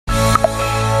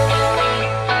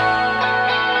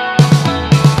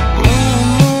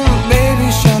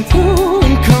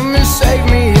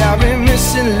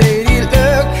missing lady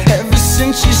luck. Ever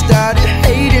since she started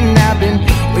hating, I've been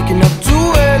waking up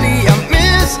too early. I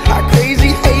miss our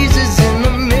crazy hazes in the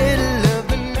middle of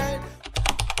the night.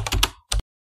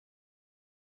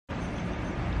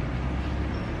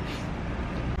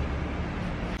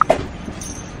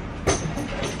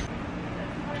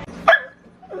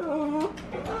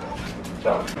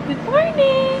 Good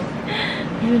morning!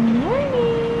 Good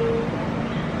morning!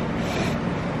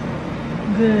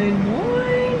 Good morning!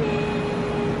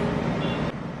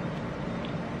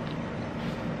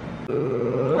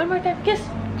 One more time, kiss!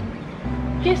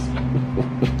 Kiss!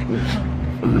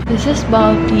 This is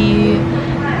Balti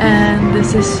and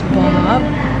this is Bob.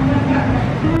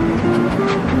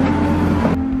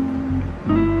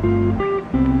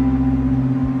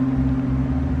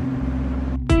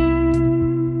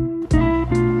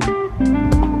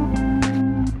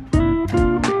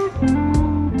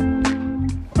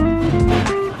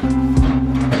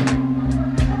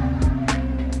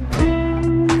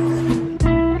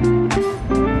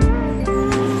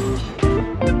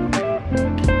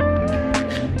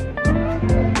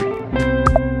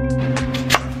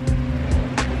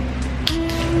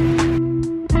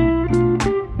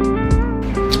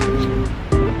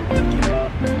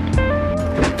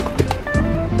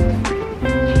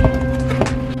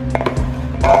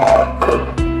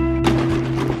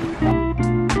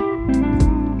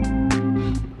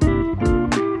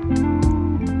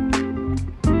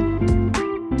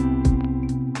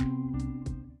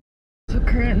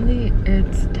 Currently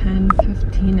it's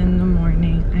 10:15 in the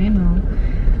morning. I know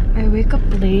I wake up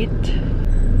late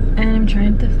and I'm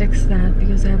trying to fix that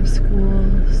because I have school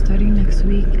starting next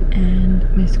week and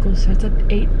my school starts at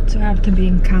 8, so I have to be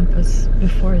in campus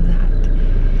before that.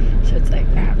 So it's like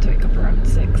I have to wake up around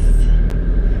 6.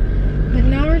 But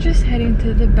now we're just heading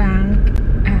to the bank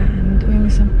and doing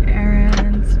some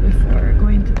errands before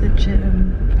going to the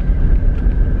gym.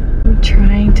 I'm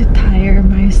trying to tire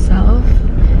myself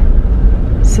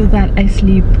so that I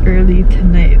sleep early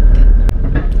tonight.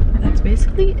 That's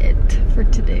basically it for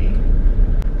today.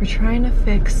 We're trying to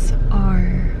fix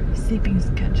our sleeping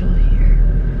schedule here.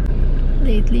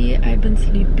 Lately, I've been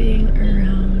sleeping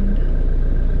around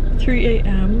 3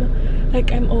 a.m.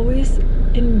 Like, I'm always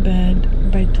in bed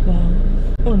by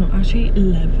 12. Oh no, actually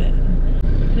 11.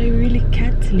 But I really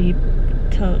can't sleep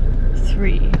till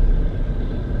 3.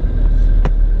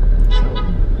 So,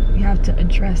 we have to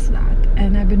address that.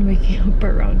 And I've been waking up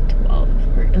around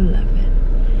 12 or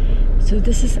 11. So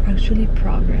this is actually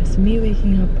progress. Me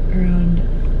waking up around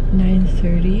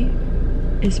 9:30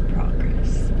 is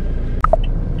progress.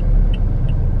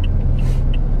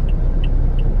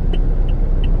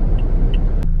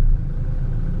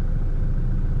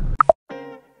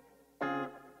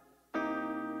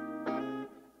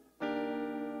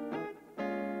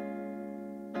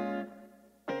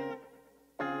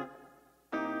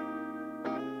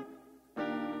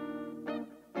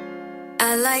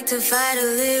 I like to fight a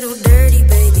little dirty,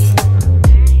 baby.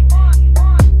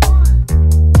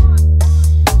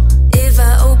 If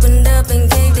I opened up and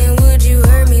gave in, would you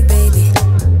hurt me, baby?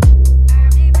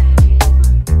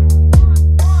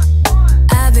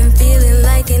 I've been feeling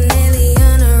like an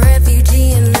alien, a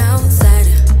refugee, an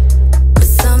outsider. But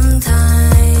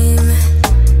sometime,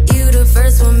 you the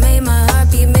first one made my heart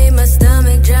beat, made my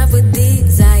stomach drop with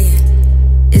desire.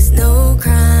 It's no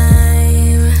crime.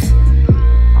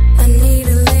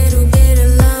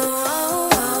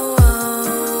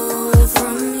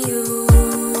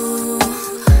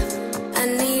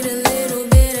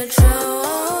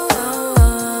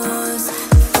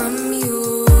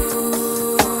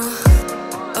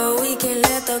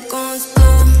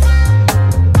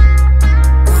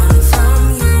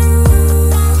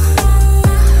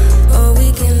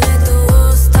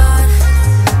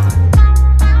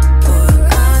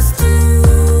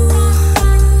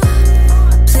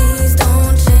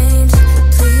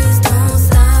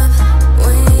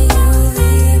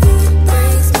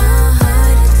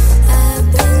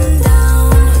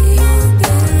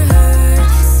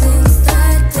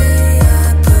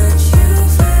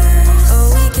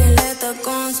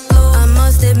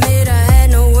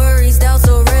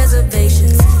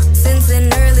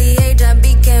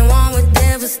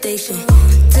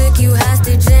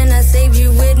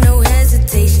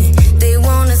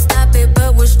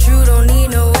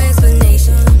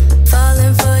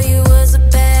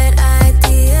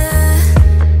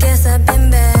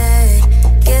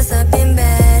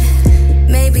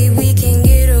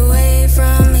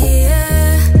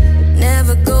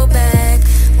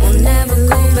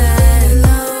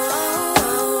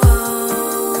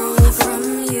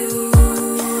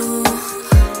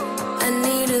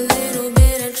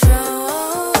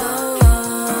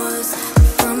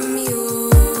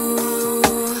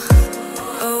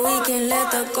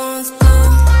 must go.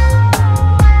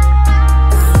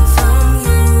 Run from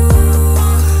you,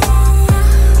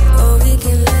 or we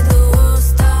can let the war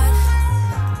start.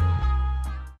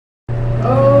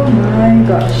 Oh my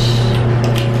gosh.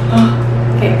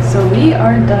 Okay, so we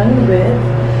are done with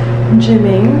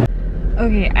gymming.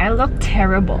 Okay, I look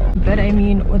terrible, but I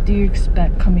mean, what do you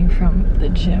expect coming from the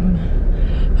gym?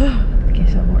 Okay,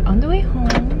 so we're on the way home.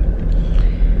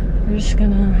 We're just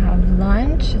gonna have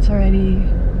lunch. It's already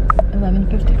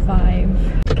 11:55.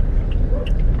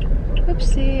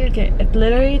 Oopsie. Okay, it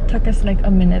literally took us like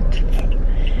a minute.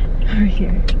 We're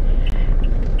here.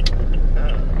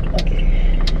 Okay.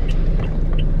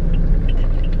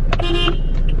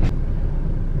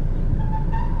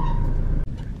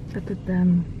 Look at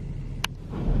them.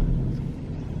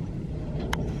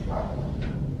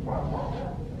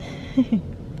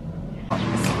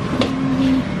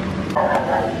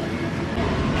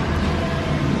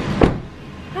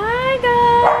 Hi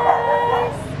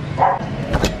guys!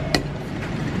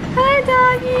 Hi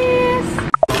doggies!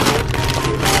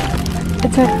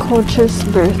 It's our coach's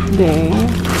birthday.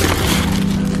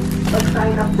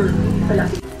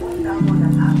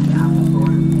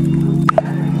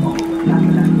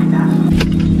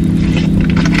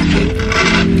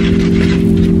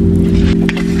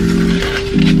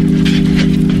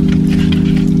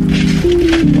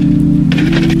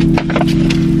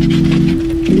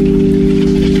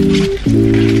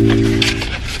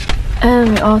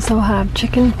 And we also have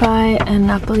chicken pie and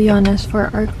Napoleones for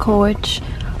our coach.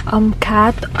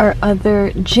 Kat, our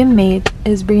other gym mate,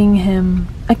 is bringing him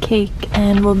a cake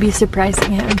and we'll be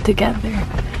surprising him together.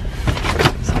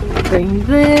 So we'll bring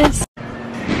this.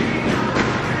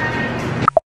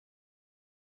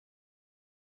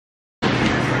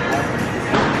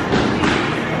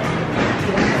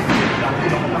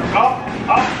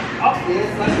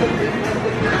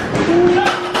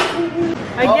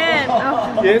 Again!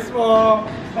 Oh. Yes po!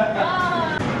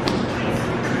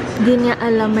 Di niya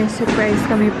alam may surprise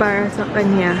kami para sa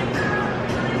kanya.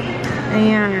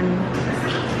 Ayan.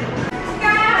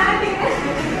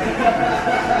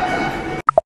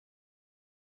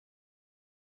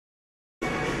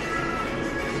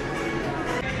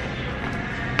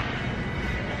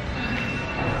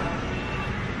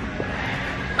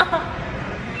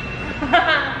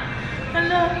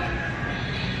 Hello.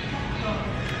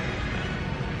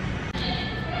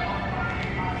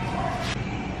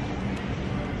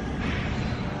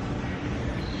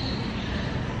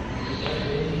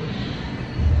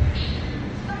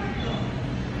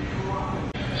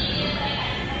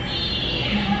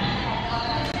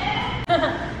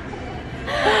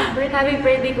 Happy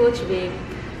birthday, Coach Vic.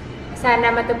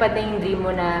 Sana matupad na yung dream mo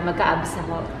na magka-abs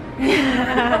ako.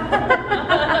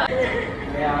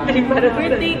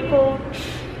 Birthday coach.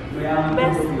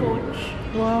 Best coach.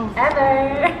 Wow.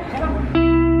 Ever!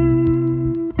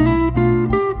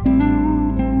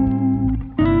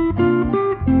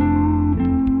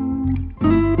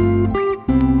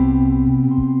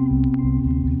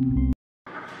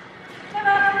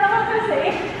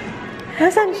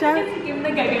 Nasaan siya? Kim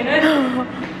na gaganon.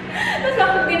 Tapos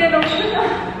ako ginanong ko na.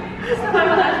 Tapos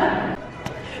nakamala.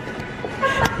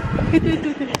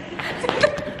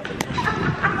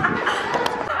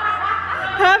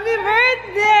 Happy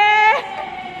birthday!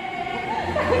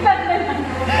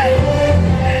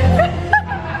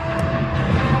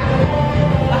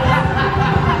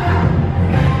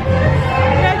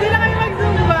 Ready na kayo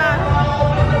mag-zumba?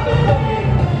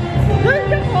 Doon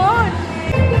ka, coach!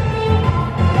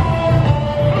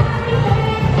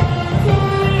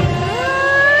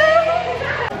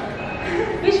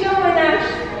 Wish ko muna.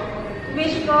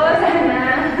 Wish ko sana.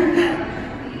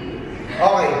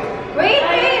 Okay. Wait!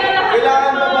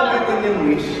 Kailangan ba magitin yung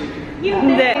wish?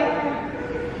 Hindi.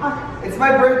 It's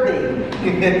my birthday.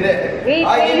 Wait,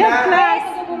 Okay, You na. have class.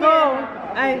 Go.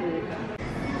 Ay.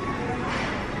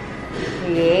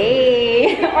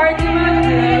 Yay! Or do you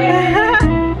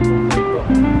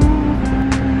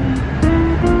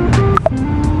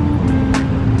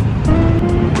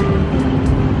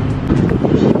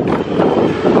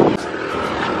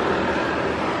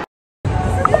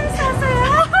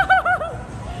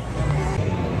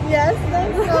Yes,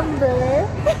 nice number.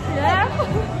 Yeah.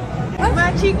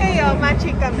 Matching kayo.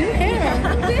 Matching kami.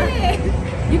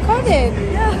 You caught it.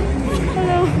 Yeah.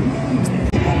 Hello.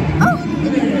 Oh!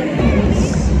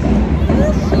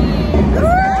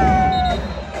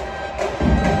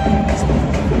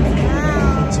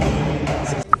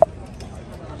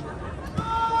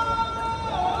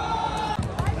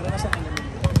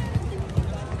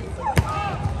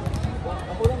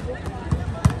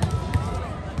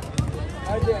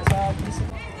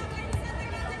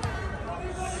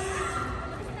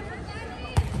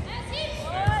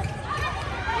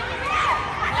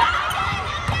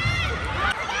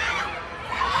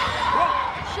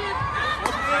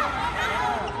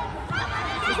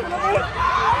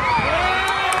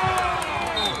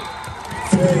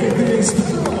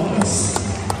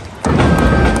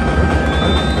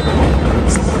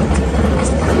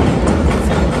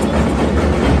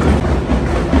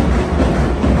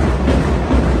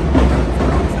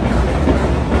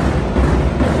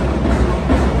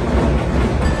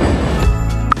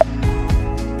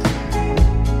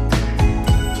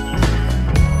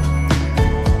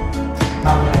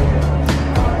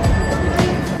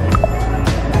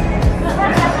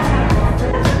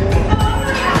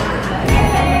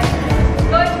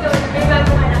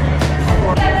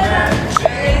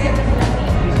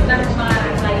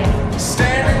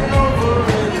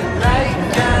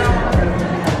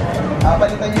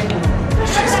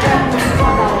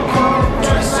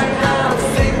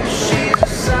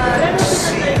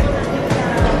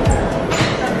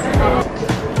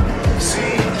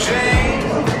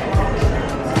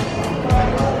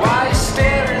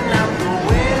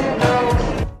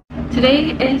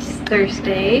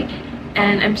 Thursday,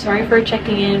 and I'm sorry for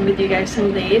checking in with you guys so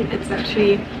late. It's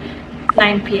actually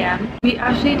 9 p.m. We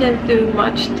actually didn't do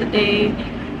much today.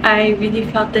 I really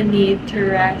felt the need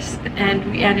to rest and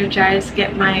re-energize,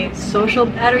 get my social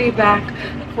battery back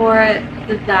for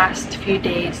the last few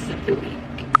days of the week.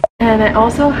 And I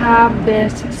also have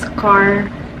this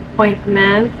scar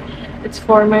ointment. It's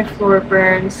for my floor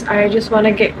burns. I just want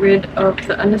to get rid of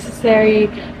the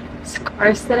unnecessary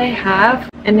scars that I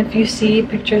have. And if you see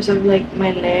pictures of like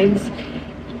my legs,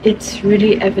 it's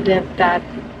really evident that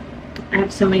I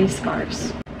have so many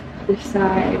scars. This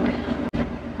side.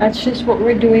 That's just what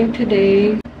we're doing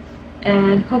today,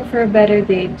 and hope for a better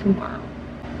day tomorrow.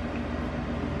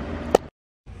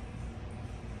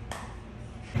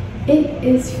 It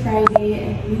is Friday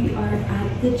and we are at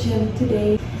the gym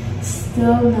today.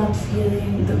 Still not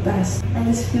feeling the best. I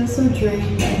just feel so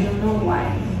drained. I don't know why.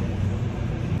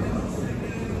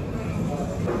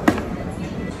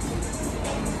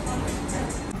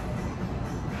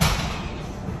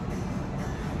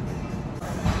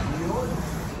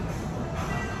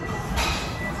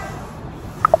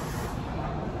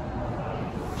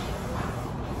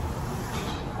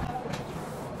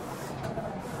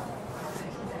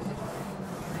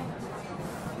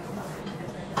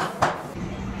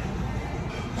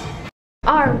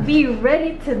 Are we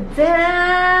ready to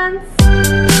dance?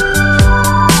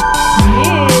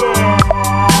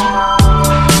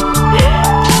 Yeah!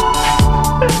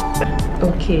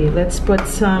 Okay, let's put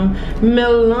some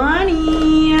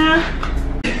Melania.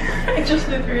 I just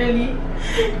literally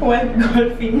went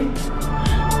golfing.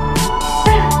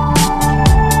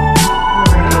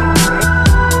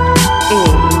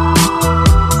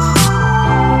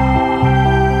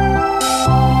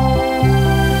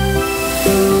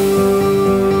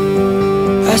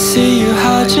 I see you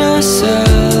hide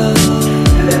yourself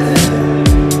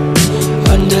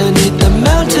underneath the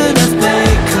mountain of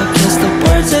makeup. Guess the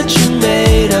words that you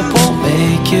made up won't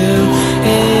make you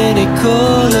any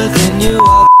cooler than you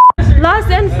are. Lost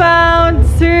and found,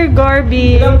 Sir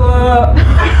Garby. Hello po!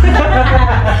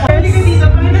 Pwede ko dito,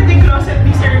 pag natin closet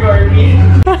ni Sir Garby.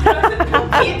 Closet po,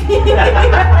 kitty!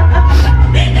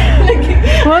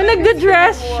 Oh,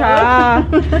 nagda-dress siya.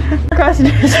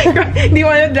 Cross-dressing ko. Di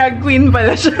mo drag queen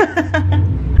pala siya.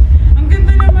 Ang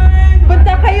ganda naman!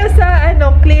 Punta kayo sa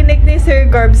clinic ni Sir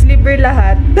Garbs, libre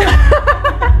lahat.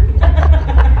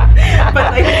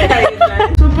 Patay tayo dyan.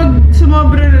 So pag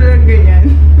sumobra na lang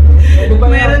ganyan,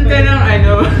 meron ka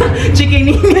ng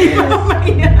chikinini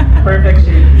mamaya. Perfect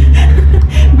shape.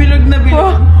 Bilog na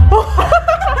bilog.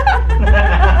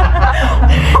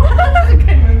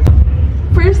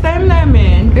 First time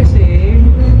namin kasi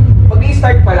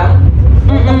Mag-i-start pa lang?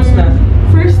 Tapos na?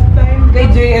 first time Kay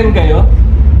JM kayo?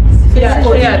 siya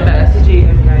yata, si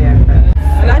JM na yata.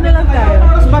 Ano lang tayo?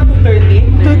 Oras ba 2:30?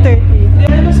 2:30. Di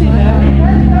ano sila?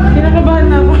 Kinakabahan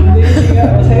na ako.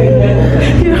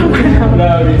 Kinakabahan na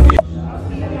ako.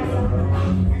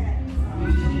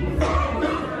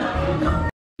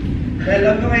 Well,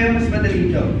 love ko ngayon mas madali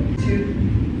ito.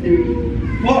 2,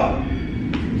 3, 4.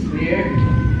 Clear.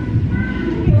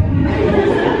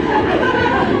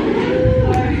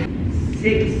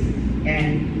 6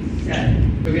 and 7.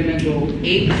 We're gonna go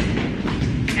 8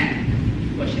 and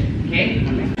push it. Okay?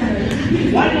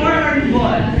 One more arm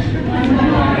ball.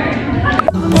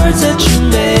 Words that you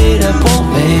made up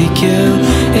won't make you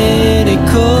any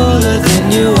cooler than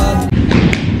you are.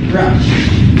 Brush.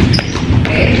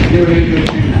 Okay, there we go.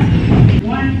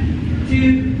 1,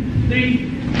 2, 3,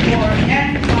 4,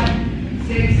 and 5,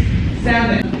 6,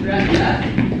 7. Brush that.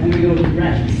 And we go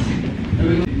brush. And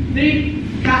we go 3,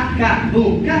 ka,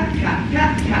 boom, ka.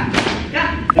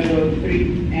 We go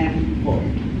 3 and 4.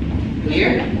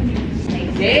 Clear?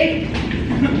 Okay.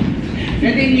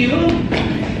 Continue.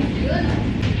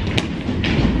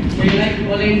 So you like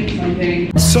pulling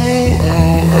something? So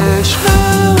now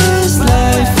it's like